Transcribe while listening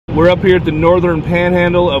We're up here at the Northern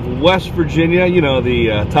Panhandle of West Virginia. You know,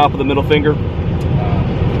 the top of the middle finger.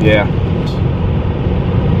 Yeah.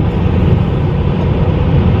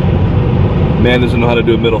 Man doesn't know how to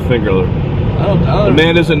do a middle finger. The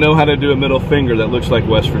man doesn't know how to do a middle finger that looks like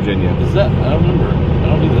West Virginia. Is that? I don't remember. I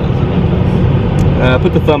don't do that. Is it like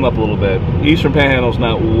this? Put the thumb up a little bit. Eastern Panhandle's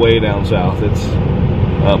not way down south. It's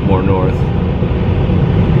up more north.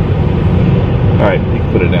 All right, you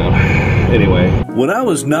can put it down. Anyway. When I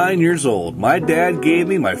was 9 years old, my dad gave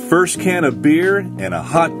me my first can of beer and a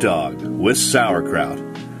hot dog with sauerkraut.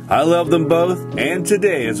 I love them both, and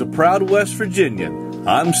today, as a proud West Virginian,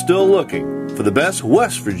 I'm still looking for the best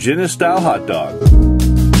West Virginia style hot dog.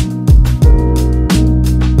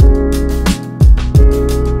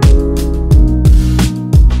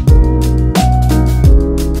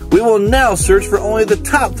 We will now search for only the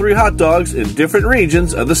top 3 hot dogs in different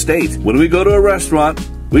regions of the state. When we go to a restaurant,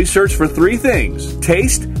 we search for 3 things: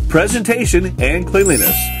 taste, presentation, and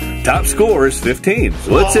cleanliness. Top score is 15.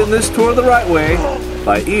 So let's end this tour the right way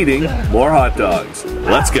by eating more hot dogs.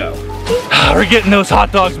 Let's go. We're getting those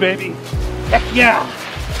hot dogs, baby. Heck yeah.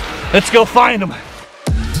 Let's go find them.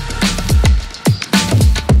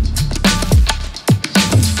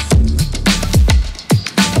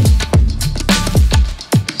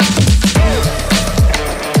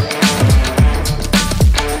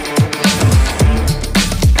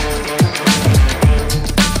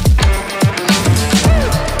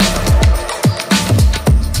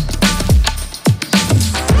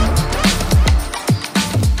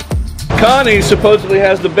 Connie supposedly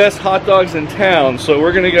has the best hot dogs in town, so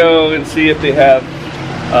we're gonna go and see if they have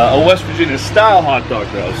a West Virginia style hot dog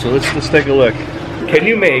though. So let's take a look. Can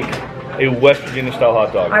you make a West Virginia style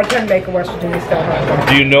hot dog? I can make a West Virginia style hot dog.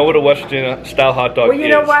 Do you know what a West Virginia style hot dog is? Well, you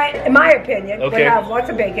know what? In my opinion, we have lots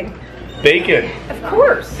of bacon. Bacon? Of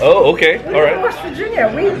course. Oh, okay. All right. In West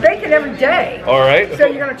Virginia, we eat bacon every day. All right. So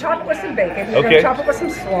you're going to chop it with some bacon. You're going to chop it with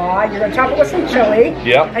some slaw. You're going to chop it with some chili.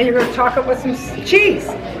 Yep. And you're going to chop it with some cheese.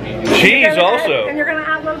 Cheese also. And you're going to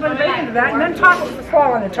add a little bit of bacon to that, and then top it with the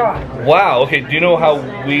slaw on the top. Wow. Okay. Do you know how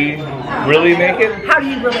we really make it? How do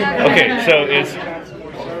you really make it? Okay. So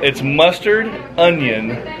it's mustard,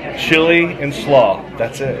 onion, chili, and slaw.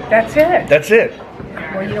 That's it. That's it. That's it.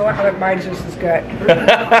 Well, you know what? Mine's just as good.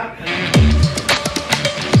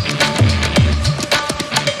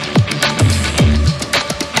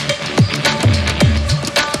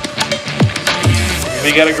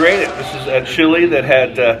 You gotta grate it. This is a chili that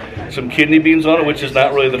had some kidney beans on it, which is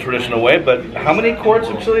not really the traditional way, but how many quarts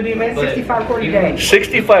of chili do you make? 65 quarts a day.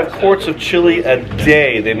 65 quarts of chili a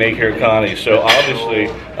day they make here at Connie, so obviously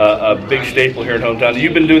a big staple here in hometown.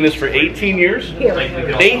 You've been doing this for 18 years? Here.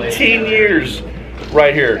 18 years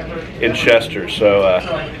right here in Chester, so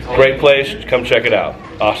great place, come check it out.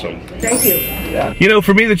 Awesome. Thank you. Yeah. You know,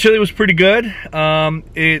 for me the chili was pretty good.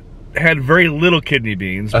 It had very little kidney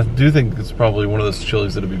beans. I do think it's probably one of those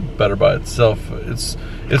chilies that'd be better by itself. It's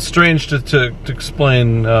strange to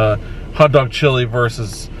explain hot dog chili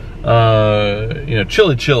versus you know,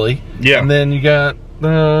 chili. Yeah. And then you got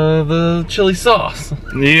the chili sauce.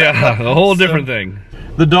 Yeah, a whole different thing.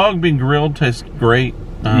 The dog being grilled tastes great.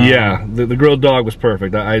 Yeah, the grilled dog was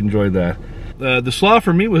perfect. I enjoyed that. The slaw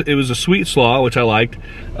for me, it was a sweet slaw, which I liked.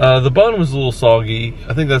 The bun was a little soggy.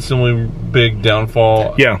 I think that's the only big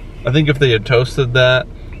downfall. Yeah. I think if they had toasted that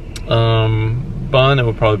bun, it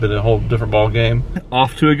would probably been a whole different ball game.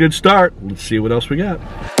 Off to a good start. Let's see what else we got.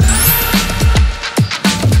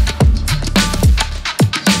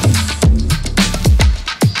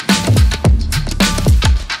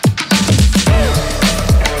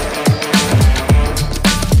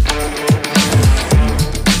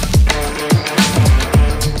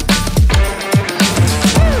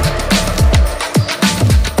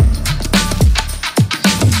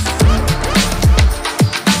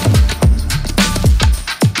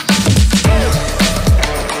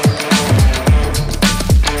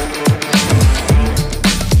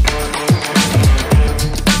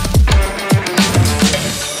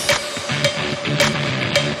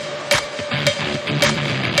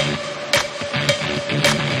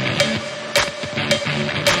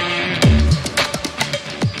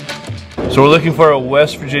 So we're looking for a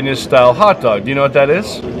West Virginia style hot dog. Do you know what that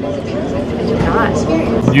is? Not.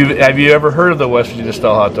 Have you ever heard of the West Virginia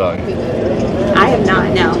style hot dog? I have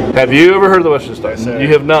not, no. Have you ever heard of the West Virginia style? You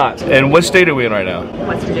have not. And what state are we in right now?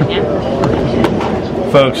 West Virginia.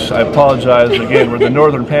 Folks, I apologize again. We're the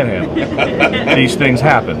Northern Panhandle. These things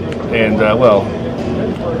happen. And, well,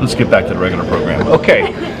 let's get back to the regular program.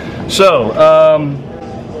 Okay. So,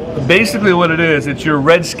 basically what it is, it's your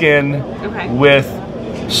red skin with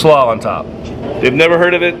slaw on top. They've never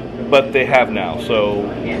heard of it? but they have now. So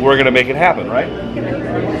we're gonna make it happen, right?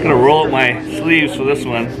 I'm gonna roll up my sleeves for this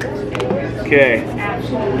one. Okay.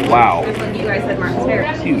 Wow. Which one do you guys had Mark's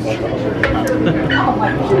hair? Huge. I don't know.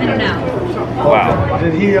 Wow.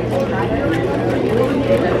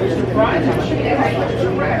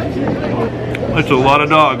 That's a lot of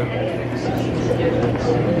dog.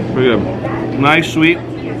 Pretty good. Nice, sweet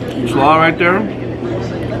slaw right there.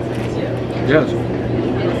 Yes.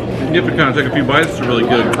 You have to kind of take a few bites to really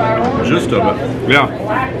get a gist of it. Yeah.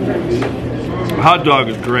 Hot dog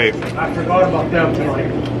is great. I forgot about them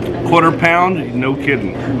tonight. Quarter pound, no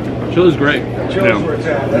kidding. Chili's great. Chili's where it's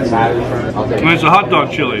at. That's And it's a hot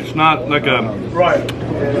dog chili. It's not like a... right.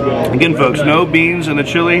 Again, folks, no beans in the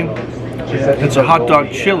chili. It's a hot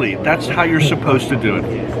dog chili. That's how you're supposed to do it.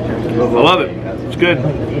 I love it. It's good.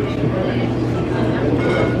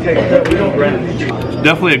 It's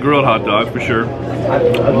definitely a grilled hot dog for sure.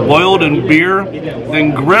 Boiled in beer,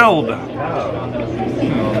 then grilled.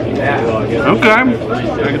 Okay. I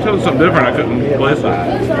can tell it's something different. I couldn't place it.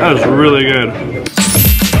 That is really good.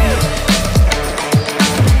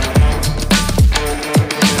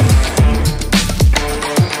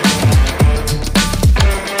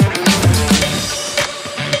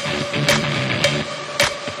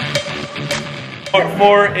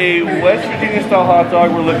 For a West Virginia style hot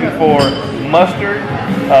dog, we're looking for mustard,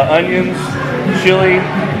 onions, chili,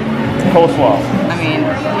 coleslaw. I mean,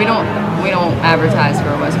 we don't advertise for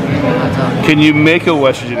a West Virginia hot dog. Can you make a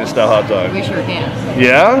West Virginia style hot dog? We sure can.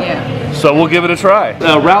 Yeah? Yeah. So we'll give it a try.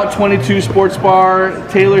 Route 22 Sports Bar.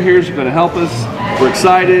 Taylor here is going to help us. We're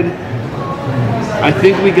excited. I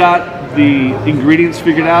think we got the ingredients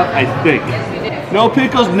figured out. I think. No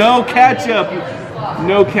pickles, no ketchup.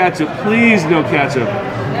 No ketchup, please, no ketchup.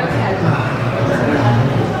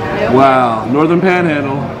 Wow, Northern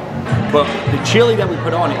Panhandle. But the chili that we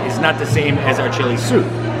put on it is not the same as our chili soup.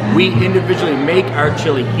 We individually make our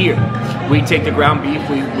chili here. We take the ground beef,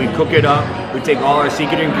 we cook it up, we take all our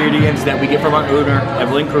secret ingredients that we get from our owner,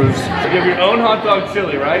 Evelyn Cruz. You have your own hot dog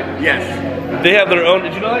chili, right? Yes. They have their own,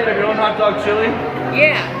 did you know you have your own hot dog chili?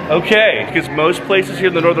 Yeah. Okay, because most places here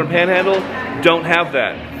in the Northern Panhandle don't have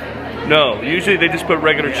that. No, usually they just put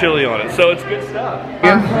regular chili on it, so it's good stuff.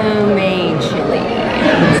 Our homemade chili.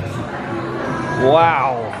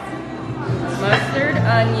 Wow. Mustard,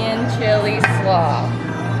 onion, chili, slaw.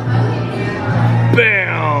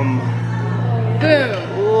 Bam!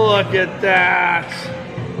 Boom. Look at that.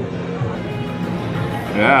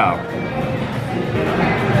 Yeah.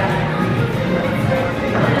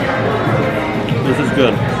 This is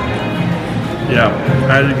good. Yeah,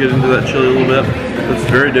 I had to get into that chili a little bit. It's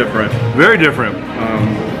very different. Very different.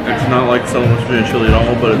 It's not like Southern West Virginia chili at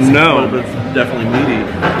all, but it's it's definitely meaty.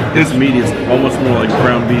 It's meaty. It's almost more like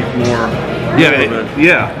ground beef, more.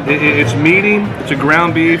 Yeah, it's meaty. It's a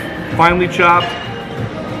ground beef, finely chopped.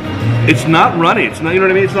 It's not runny. It's not. You know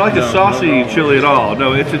what I mean? It's not like a saucy chili at all.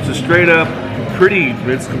 No, it's a straight up pretty.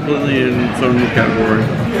 It's completely in its own category.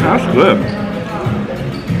 That's good.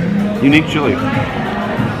 Unique chili.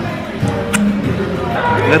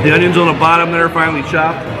 Got the onions on the bottom there, finely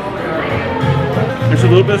chopped. There's a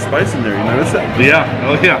little bit of spice in there, you notice that? Yeah,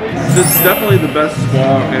 oh yeah. It's definitely the best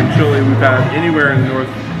slaw and chili we've had anywhere in the north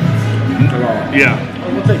at all. Yeah.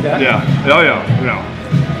 Oh, we'll take that. Yeah, oh yeah, yeah.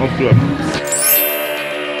 That's good.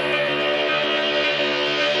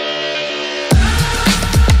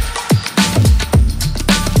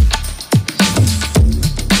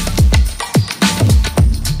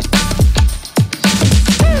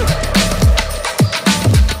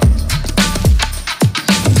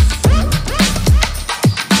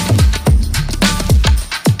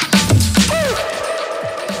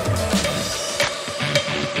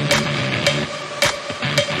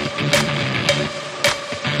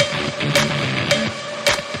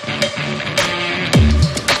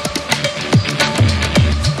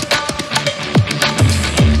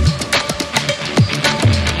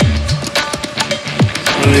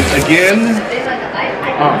 Again,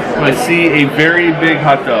 I see a very big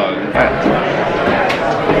hot dog.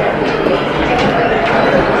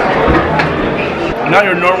 Not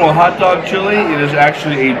your normal hot dog chili, it is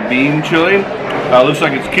actually a bean chili. Looks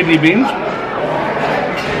like it's kidney beans.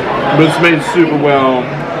 But it's made super well.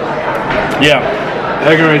 Yeah,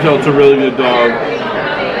 I can already tell it's a really good dog.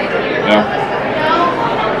 Yeah.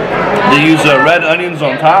 They use red onions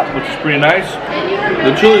on top, which is pretty nice.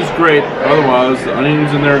 The chili's great, otherwise the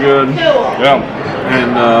onions in there are good. Yeah.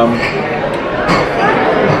 And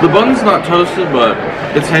the bun's not toasted, but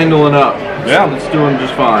it's handling up. Yeah. So it's doing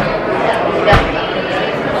just fine.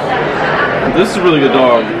 This is a really good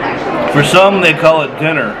dog. For some, they call it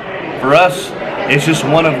dinner. For us, it's just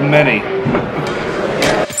one of many.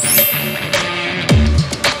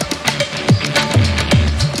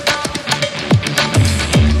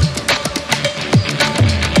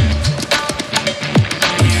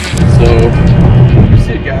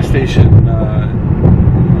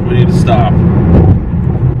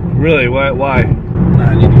 Really? Why?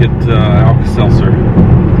 I need to get Alka-Seltzer.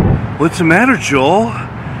 What's the matter, Joel?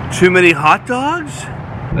 Too many hot dogs?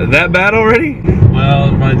 That bad already?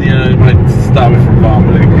 Well, it might stop me from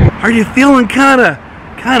vomiting. Are you feeling kind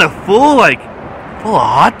of full, like full of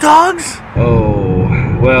hot dogs? Oh,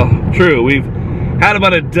 well, true. We've had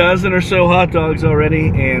about a dozen or so hot dogs already,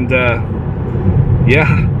 and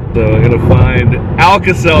yeah, so I'm gonna find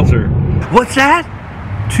Alka-Seltzer. What's that?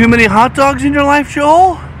 Too many hot dogs in your life,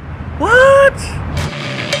 Joel? What?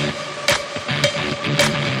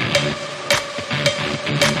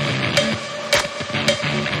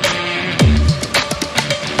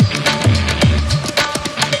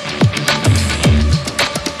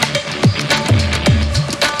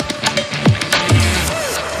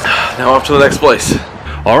 Now off to the next place.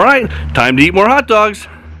 All right, time to eat more hot dogs.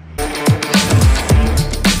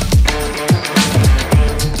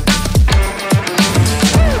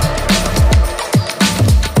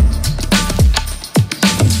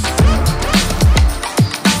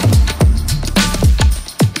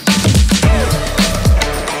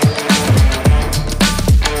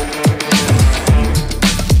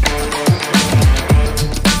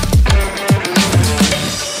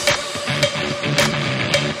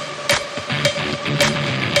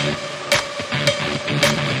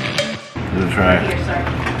 Try it.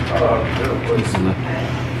 This is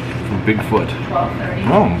from Bigfoot.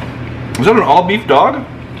 Oh, is that an all beef dog?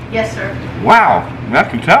 Yes, sir. Wow, I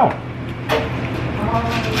can tell.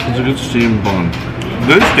 It's a good steamed bun.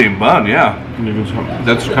 Good steamed bun, yeah.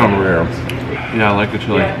 That's kind of rare. Yeah, I like the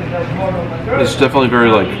chili. It's definitely very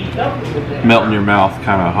like melt in your mouth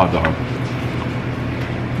kind of hot dog.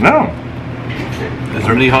 No. As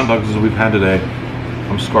many hot dogs as we've had today,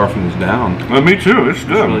 I'm scarfing this down. Me too. It's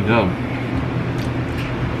good. It's really good.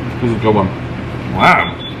 This is a good one.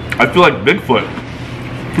 Wow. I feel like Bigfoot.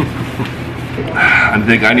 I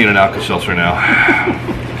think I need an Alka-Seltzer now.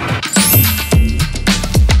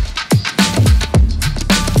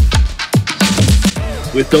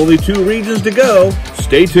 With only 2 regions to go,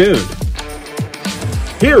 stay tuned.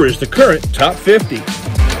 Here is the current top 50.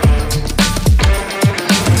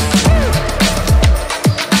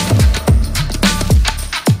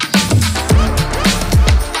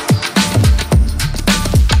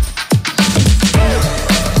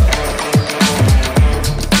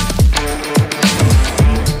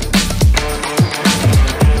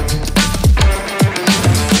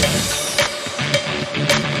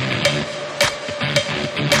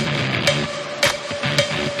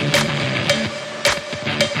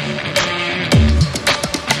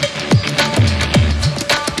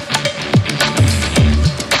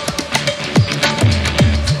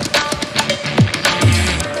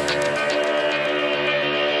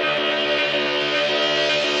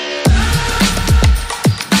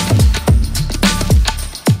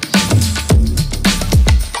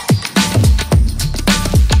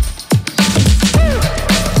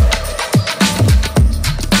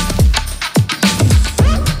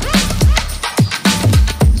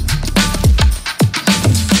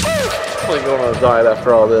 Diet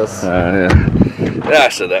after all this. Yeah, I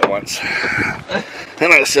said that once.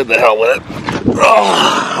 And I said the hell with it.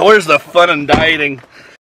 Oh, where's the fun in dieting?